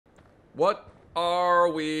What are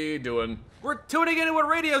we doing? We're tuning into a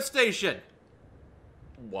radio station.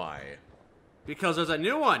 Why? Because there's a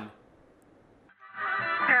new one.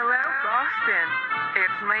 Hello, Boston.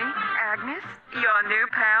 It's me, Agnes, your new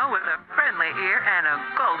pal with a friendly ear and a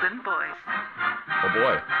golden voice. Oh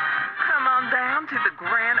boy. Come on down to the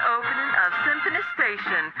grand opening of Symphony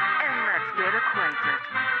Station and let's get acquainted.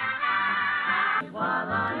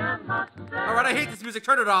 Alright, I hate this music.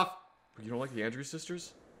 Turn it off. You don't like the Andrews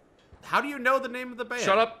Sisters? How do you know the name of the band?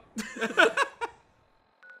 Shut up.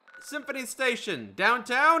 Symphony Station.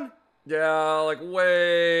 Downtown? Yeah, like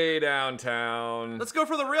way downtown. Let's go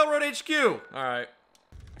for the Railroad HQ. Alright.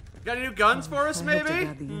 Got any new guns for us, I hope to maybe?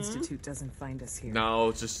 God the Institute doesn't find us here. No,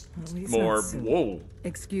 it's just At least more. not soon. Whoa.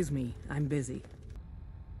 Excuse me, I'm busy.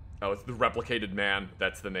 Oh, it's the Replicated Man.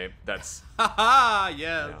 That's the name. That's. Haha,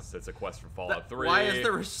 Yeah, yes. it's a quest for Fallout 3. Why is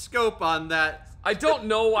there a scope on that? I don't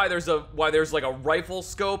know why there's like a rifle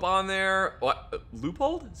scope on there. What?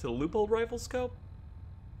 Loophole? Is it a loophole rifle scope?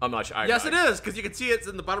 I'm not sure. Yes, it is, because you can see it's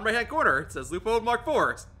in the bottom right-hand corner. It says Loophole Mark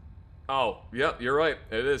IV. Oh, yeah, you're right.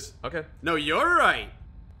 It is. Okay. No, you're right.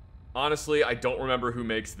 Honestly, I don't remember who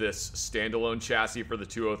makes this standalone chassis for the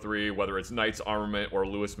 203, whether it's Knight's Armament or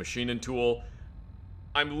Lewis Machine & Tool.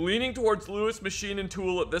 I'm leaning towards Lewis Machine &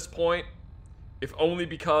 Tool at this point, if only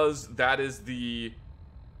because that is the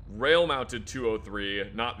rail-mounted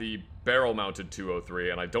 203, not the barrel-mounted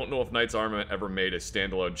 203, and I don't know if Knight's Armament ever made a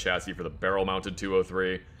standalone chassis for the barrel-mounted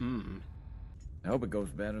 203. I hope it goes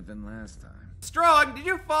better than last time. Strong, did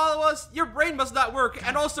you follow us? Your brain must not work,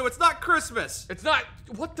 and also, it's not Christmas. It's not.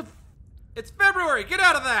 What the? It's February. Get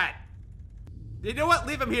out of that. You know what?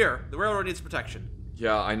 Leave him here. The railroad needs protection.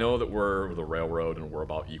 Yeah, I know that we're the railroad and we're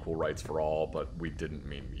about equal rights for all, but we didn't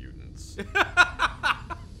mean mutants.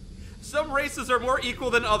 Some races are more equal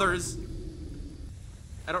than others.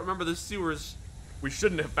 I don't remember the sewers. We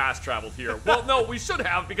shouldn't have fast traveled here. Well, no, we should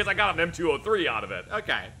have because I got an M203 out of it.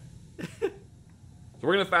 Okay. So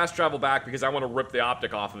we're gonna fast travel back because I want to rip the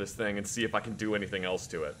optic off of this thing and see if I can do anything else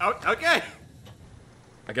to it. Oh, okay.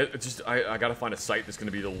 I gotta find a site that's gonna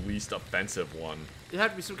be the least offensive one. It'd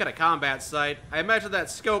have to be some kind of combat site. I imagine that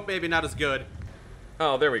scope maybe not as good.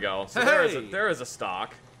 Oh, there we go. So Hey! there is a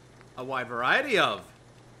stock. A wide variety of.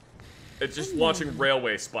 It's just launching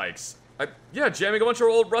railway spikes. Yeah, jamming a bunch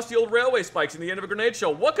of rusty old railway spikes in the end of a grenade show.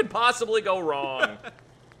 What could possibly go wrong?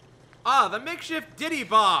 Ah, the makeshift Diddy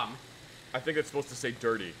bomb. I think it's supposed to say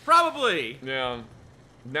dirty. Probably. Yeah.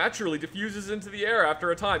 Naturally diffuses into the air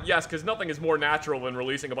after a time. Yes, because nothing is more natural than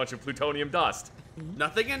releasing a bunch of plutonium dust.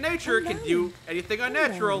 Nothing in nature can do anything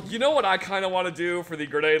unnatural. You know what I kind of want to do for the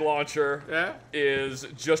grenade launcher? Yeah? Is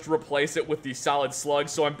just replace it with the solid slug,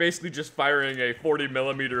 so I'm basically just firing a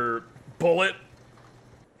 40mm bullet.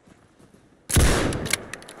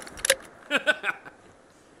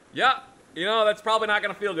 Yeah, you know, that's probably not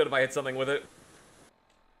going to feel good if I hit something with it.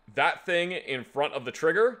 That thing in front of the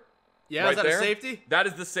trigger. Yeah, right is that there, a safety? That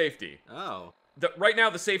is the safety. Oh. Right now,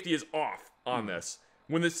 the safety is off on this.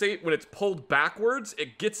 When it's pulled backwards,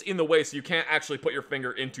 it gets in the way, so you can't actually put your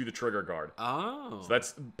finger into the trigger guard. Oh. So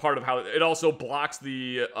that's part of how it also blocks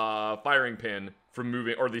the firing pin from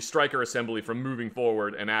moving, or the striker assembly from moving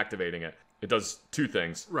forward and activating it. It does two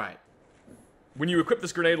things. Right. When you equip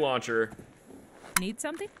this grenade launcher, Need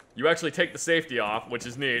something? you actually take the safety off, which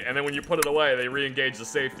is neat, and then when you put it away, they re-engage the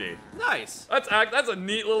safety. Nice. That's a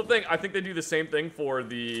neat little thing. I think they do the same thing for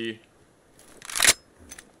the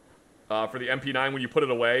MP9. When you put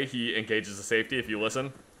it away, he engages the safety if you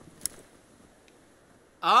listen.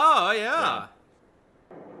 Oh, yeah.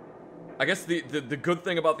 I guess the good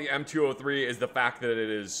thing about the M203 is the fact that it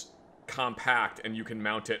is compact and you can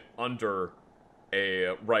mount it under a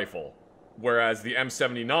rifle. Whereas the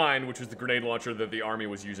M79, which was the grenade launcher that the Army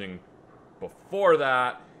was using before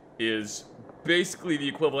that, is basically the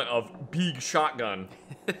equivalent of big shotgun.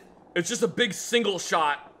 It's just a big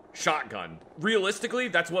single-shot shotgun. Realistically,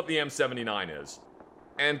 that's what the M79 is.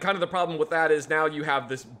 And kind of the problem with that is now you have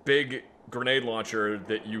this big grenade launcher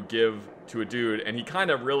that you give to a dude, and he kind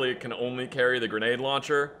of really can only carry the grenade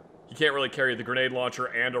launcher. He can't really carry the grenade launcher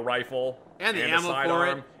and a rifle. And the a ammo for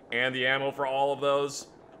sidearm, it. and the ammo for all of those.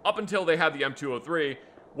 Up until they had the M203,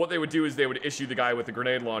 what they would do is they would issue the guy with the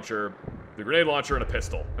grenade launcher and a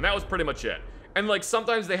pistol. And that was pretty much it. And like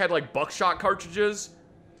sometimes they had like buckshot cartridges,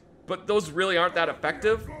 but those really aren't that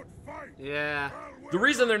effective. Yeah. The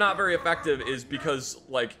reason they're not very effective is because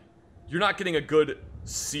like you're not getting a good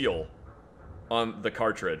seal on the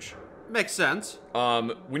cartridge. Makes sense.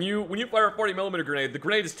 When you fire a 40mm grenade, the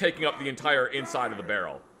grenade is taking up the entire inside of the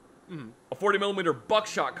barrel. A 40mm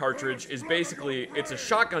buckshot cartridge is basically, it's a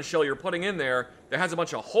shotgun shell you're putting in there that has a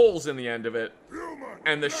bunch of holes in the end of it,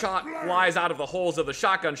 and the shot flies out of the holes of the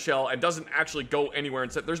shotgun shell and doesn't actually go anywhere.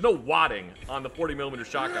 There's no wadding on the 40mm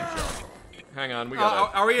shotgun shell. Hang on, we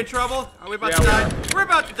got Are we in trouble? Are we about to die? We're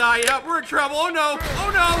about to die, yeah, we're in trouble. Oh no,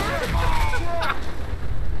 oh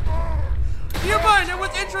no! Do you mind? I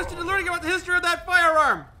was interested in learning about the history of that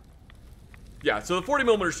firearm. Yeah, so the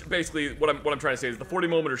 40mm, basically, what I'm trying to say is the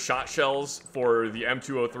 40mm shot shells for the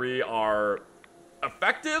M203 are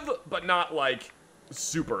effective, but not, like,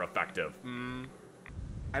 super effective.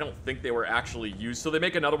 I don't think they were actually used. So they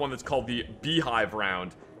make another one that's called the Beehive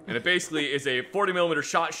round, and it basically is a 40mm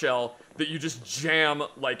shot shell that you just jam,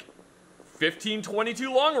 like, 15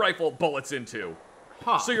 22 long rifle bullets into.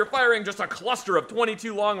 Huh. So you're firing just a cluster of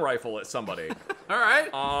 22 long rifle at somebody. All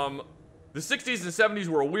right. The 60s and 70s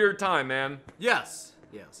were a weird time, man. Yes.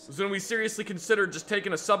 Yes. It was when we seriously considered just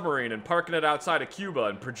taking a submarine and parking it outside of Cuba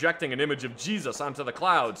and projecting an image of Jesus onto the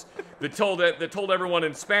clouds that told everyone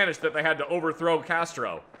in Spanish that they had to overthrow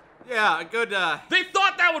Castro. Yeah, good, They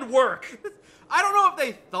thought that would work! I don't know if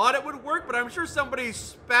they thought it would work, but I'm sure somebody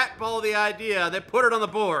spatballed the idea. They put it on the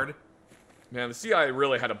board. Man, the CIA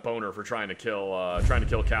really had a boner for trying to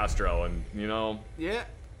kill Castro, and, you know... Yeah.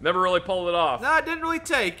 Never really pulled it off. No, it didn't really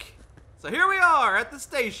take. So here we are at the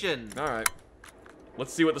station. Alright.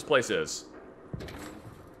 Let's see what this place is.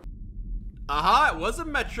 Aha, it was a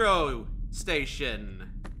metro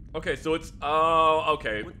station. Okay, so it's,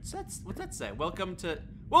 okay. What's that say? Welcome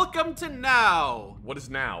to now. What is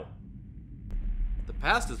now? The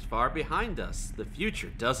past is far behind us. The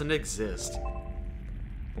future doesn't exist.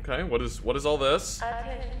 Okay, what is all this?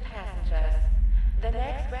 Attention passengers. The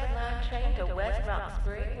next Red Line train to West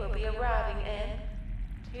Roxbury will be arriving in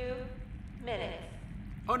 2 minutes.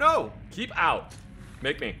 Oh no! Keep out.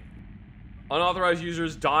 Make me. Unauthorized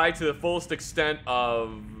users die to the fullest extent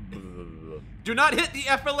of... Do not hit the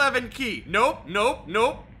F11 key. Nope, nope,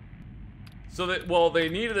 nope. So that, well, they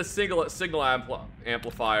needed a signal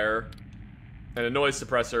amplifier and a noise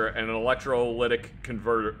suppressor and an electrolytic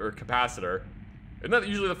converter or capacitor. Isn't that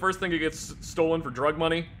usually the first thing that gets stolen for drug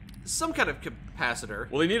money? Some kind of capacitor.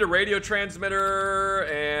 Well, they need a radio transmitter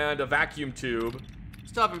and a vacuum tube.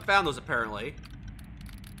 Still haven't found those apparently.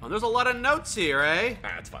 Oh, there's a lot of notes here, eh?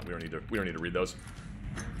 Ah, it's fine. We don't need to read those.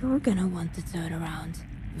 You're gonna want to turn around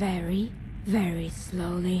very, very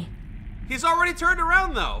slowly. He's already turned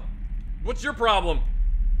around though. What's your problem?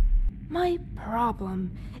 My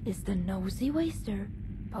problem is the nosy waster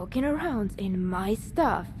poking around in my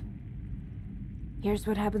stuff. Here's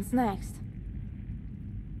what happens next.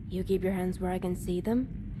 You keep your hands where I can see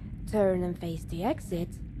them, turn and face the exit,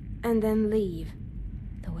 and then leave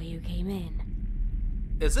the way you came in.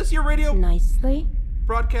 Is this your radio Nicely,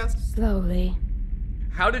 broadcast? slowly.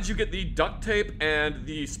 How did you get the duct tape and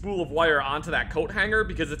the spool of wire onto that coat hanger?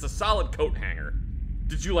 Because it's a solid coat hanger.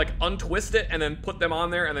 Did you, like, untwist it and then put them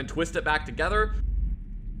on there and then twist it back together?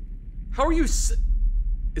 How are you is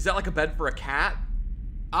that like a bed for a cat?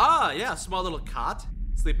 Ah, yeah, small little cot.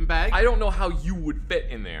 Sleeping bag. I don't know how you would fit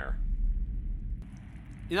in there.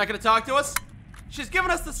 You're not gonna talk to us? She's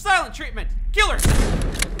giving us the silent treatment. Kill her!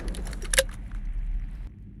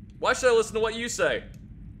 Why should I listen to what you say?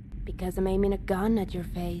 Because I'm aiming a gun at your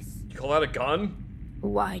face. You call that a gun?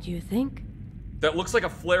 Why do you think? That looks like a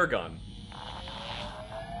flare gun.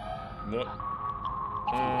 What?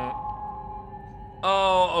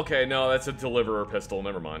 Oh, okay, no, that's a deliverer pistol.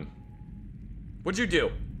 Never mind. What'd you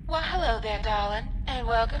do? Well, hello there, darling, and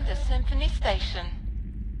welcome to Symphony Station.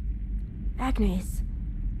 Agnes,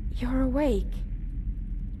 you're awake.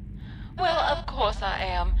 Well, of course I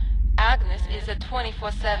am. Agnes is a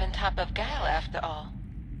 24/7 type of gal, after all.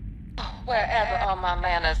 Oh, wherever are my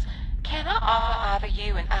manners? Can I offer either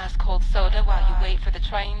you an ice-cold soda while you wait for the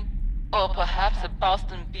train? Or perhaps a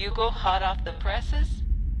Boston Bugle hot off the presses?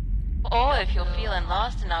 Or if you're feeling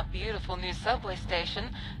lost in our beautiful new subway station,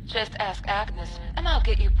 just ask Agnes and I'll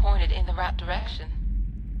get you pointed in the right direction.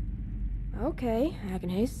 Okay,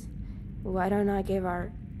 Agnes. Why don't I give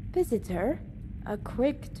our visitor a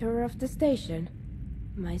quick tour of the station?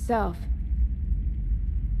 Myself.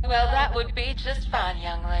 Well, that would be just fine,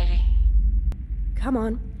 young lady. Come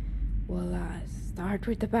on. We'll start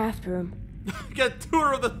with the bathroom. Get a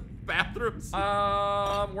tour of the bathrooms.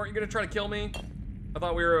 Weren't you gonna try to kill me? I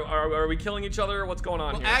thought we were. Are we killing each other? What's going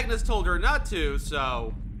on Well, here? Agnes told her not to,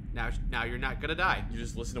 so now you're not gonna die. You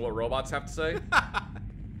just listen to what robots have to say?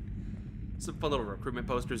 Some fun little recruitment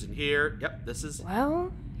posters in here. Yep, this is.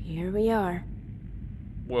 Well, here we are.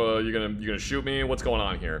 Well, you gonna shoot me? What's going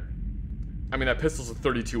on here? I mean, that pistol's a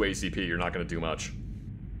 32 ACP. You're not gonna do much.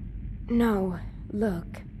 No,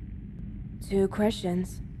 look. 2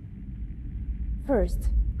 questions. First,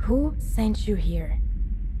 who sent you here?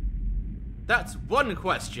 That's one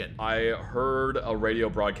question. I heard a radio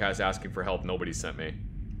broadcast asking for help. Nobody sent me.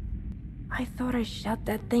 I thought I shut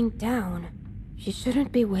that thing down. She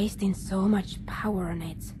shouldn't be wasting so much power on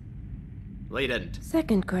it. Well, you didn't.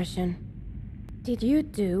 Second question. Did you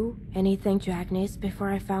do anything to Agnes before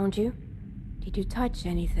I found you? Did you touch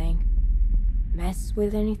anything? Mess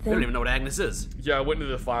with anything? I don't even know what Agnes is. Yeah, I went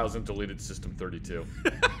into the files and deleted System 32.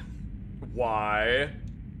 Why?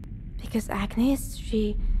 Because Agnes,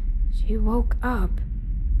 she woke up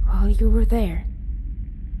while you were there.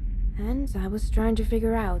 And I was trying to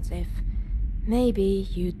figure out if maybe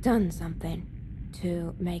you'd done something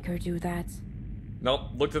to make her do that. Nope,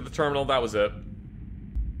 looked at the terminal, that was it.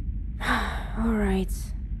 Alright,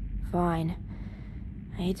 fine.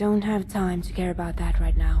 I don't have time to care about that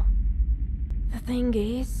right now. The thing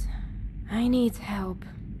is, I need help.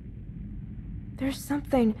 There's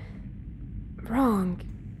something wrong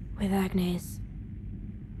with Agnes.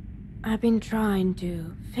 I've been trying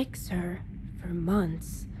to fix her for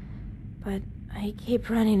months, but I keep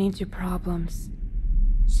running into problems.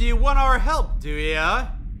 So you want our help, do ya?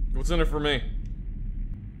 What's in it for me?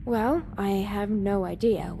 Well, I have no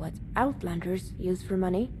idea what Outlanders use for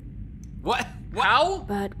money. What? How?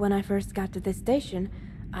 But when I first got to this station,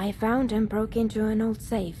 I found and broke into an old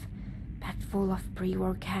safe, packed full of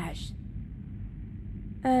pre-war cash.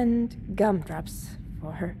 And gumdrops,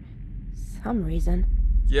 for some reason.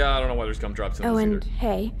 Yeah, I don't know why there's gumdrops in Oh, this and either.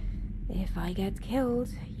 hey, if I get killed,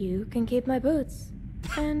 you can keep my boots.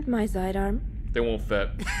 And my sidearm. They won't fit.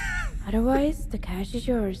 Otherwise, the cash is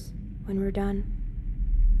yours when we're done.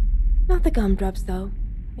 Not the gumdrops, though,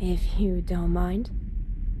 if you don't mind.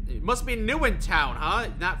 It must be new in town, huh?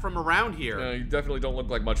 Not from around here. You definitely don't look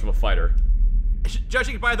like much of a fighter.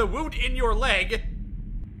 Judging by the wound in your leg.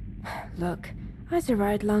 Look, I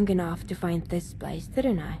survived long enough to find this place,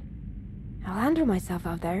 didn't I? I'll handle myself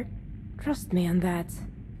out there. Trust me on that.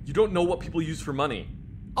 You don't know what people use for money.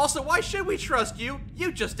 Also, why should we trust you?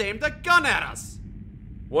 You just aimed a gun at us.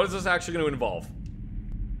 What is this actually going to involve?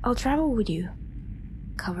 I'll travel with you.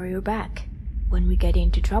 Cover your back when we get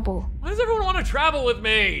into trouble. Why does everyone want to travel with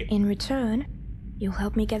me? In return, you'll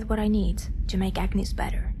help me get what I need to make Agnes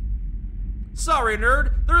better. Sorry,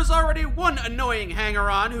 nerd. There's already one annoying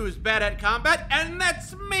hanger-on who's bad at combat, and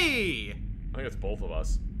that's me. I think it's both of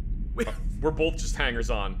us. We- We're both just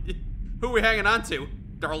hangers-on. Who are we hanging on to?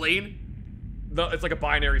 Darlene? No, it's like a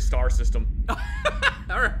binary star system.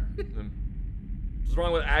 Alright. What's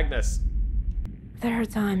wrong with Agnes? There are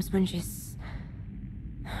times when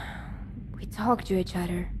we talk to each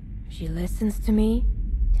other. She listens to me,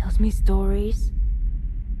 tells me stories.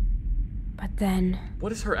 But then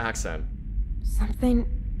What is her accent? something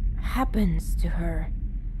happens to her.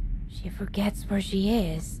 She forgets where she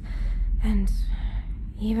is, and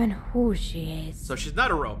even who she is. So she's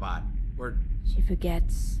not a robot. She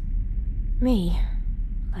forgets me,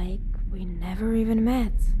 like we never even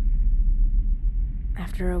met.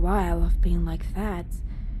 After a while of being like that,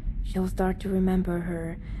 she'll start to remember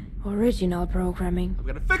her original programming. I'm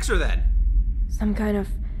gonna fix her then. Some kind of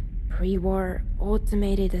pre-war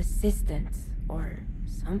automated assistant, or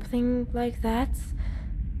something like that.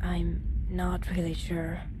 I'm not really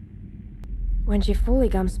sure. When she fully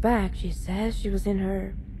comes back, she says she was in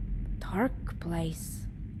her dark place,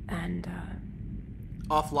 and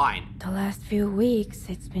Offline. the last few weeks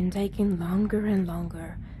it's been taking longer and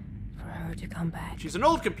longer for her to come back. She's an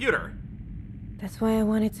old computer. That's why I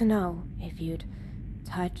wanted to know if you'd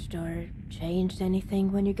touched or changed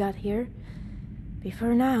anything when you got here.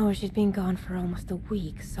 Before now, she'd been gone for almost a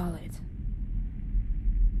week solid.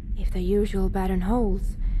 If the usual pattern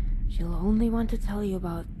holds, she'll only want to tell you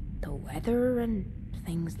about the weather and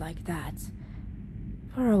things like that.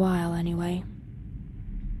 For a while, anyway.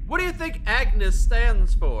 What do you think Agnes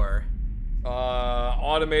stands for?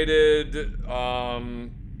 Automated,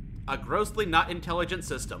 A grossly not intelligent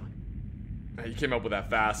system. You came up with that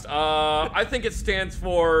fast. I think it stands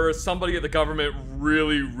for somebody at the government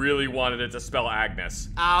really, really wanted it to spell Agnes.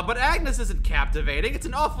 But Agnes isn't captivating. It's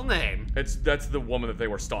an awful name. That's the woman that they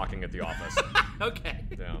were stalking at the office. Okay.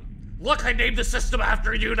 Damn. Look, I named the system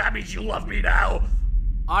after you. That means you love me now.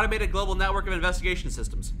 Automated Global Network of Investigation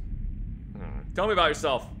Systems. Tell me about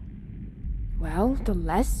yourself. Well, the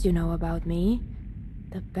less you know about me,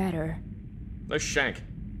 the better. Nice shank.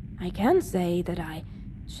 I can say that I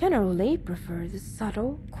generally prefer the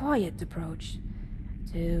subtle, quiet approach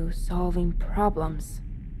to solving problems.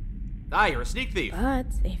 Ah, you're a sneak thief. But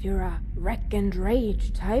if you're a wreck and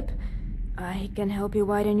rage type, I can help you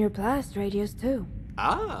widen your blast radius too.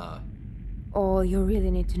 Ah. All you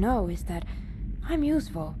really need to know is that I'm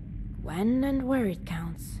useful when and where it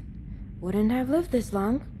counts. Wouldn't have lived this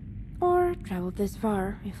long or traveled this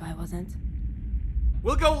far if I wasn't.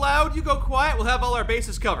 We'll go loud, you go quiet, we'll have all our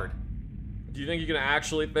bases covered. Do you think you can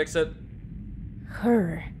actually fix it?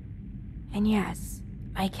 Her. And yes,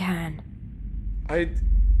 I can.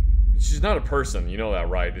 She's not a person, you know that,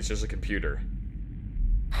 right? It's just a computer.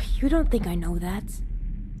 You don't think I know that?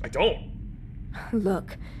 I don't.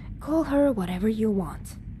 Look, call her whatever you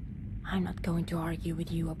want. I'm not going to argue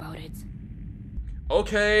with you about it.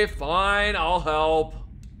 Okay, fine, I'll help.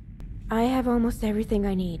 I have almost everything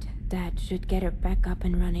I need. That should get her back up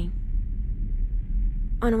and running.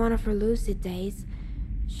 On one of her lucid days,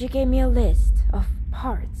 she gave me a list of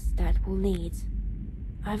parts that we'll need.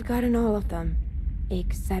 I've gotten all of them,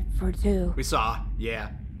 except for 2. We saw,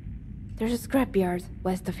 yeah. There's a scrapyard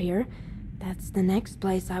west of here. That's the next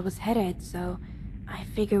place I was headed, so I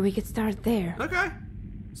figure we could start there. Okay.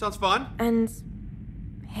 Sounds fun. And,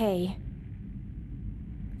 hey,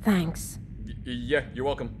 thanks. Yeah, you're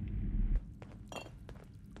welcome.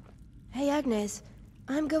 Hey, Agnes,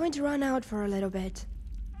 I'm going to run out for a little bit.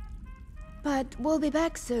 But we'll be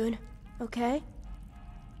back soon, okay?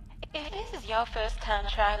 If this is your first time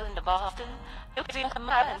traveling to Boston, you can come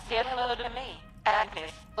out and say hello to me,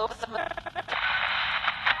 Agnes. Over some...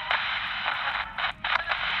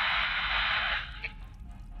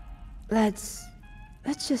 Let's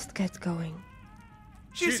just get going.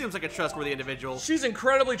 She seems like a trustworthy individual. She's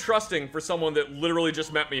incredibly trusting for someone that literally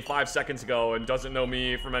just met me 5 seconds ago and doesn't know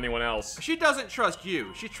me from anyone else. She doesn't trust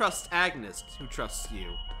you. She trusts Agnes, who trusts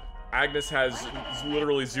you. Agnes has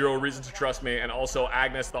literally 0 reason to trust me, and also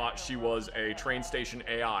Agnes thought she was a train station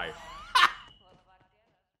AI.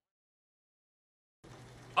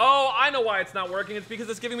 Oh, I know why it's not working. It's because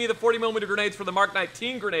it's giving me the 40mm grenades for the Mark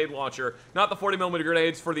 19 grenade launcher, not the 40mm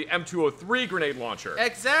grenades for the M203 grenade launcher.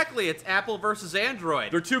 Exactly, it's Apple versus Android.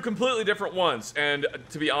 They're 2 completely different ones, and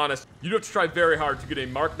to be honest, you'd have to try very hard to get a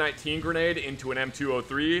Mark 19 grenade into an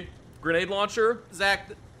M203 grenade launcher. Zach,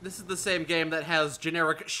 this is the same game that has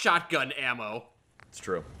generic shotgun ammo. It's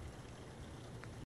true.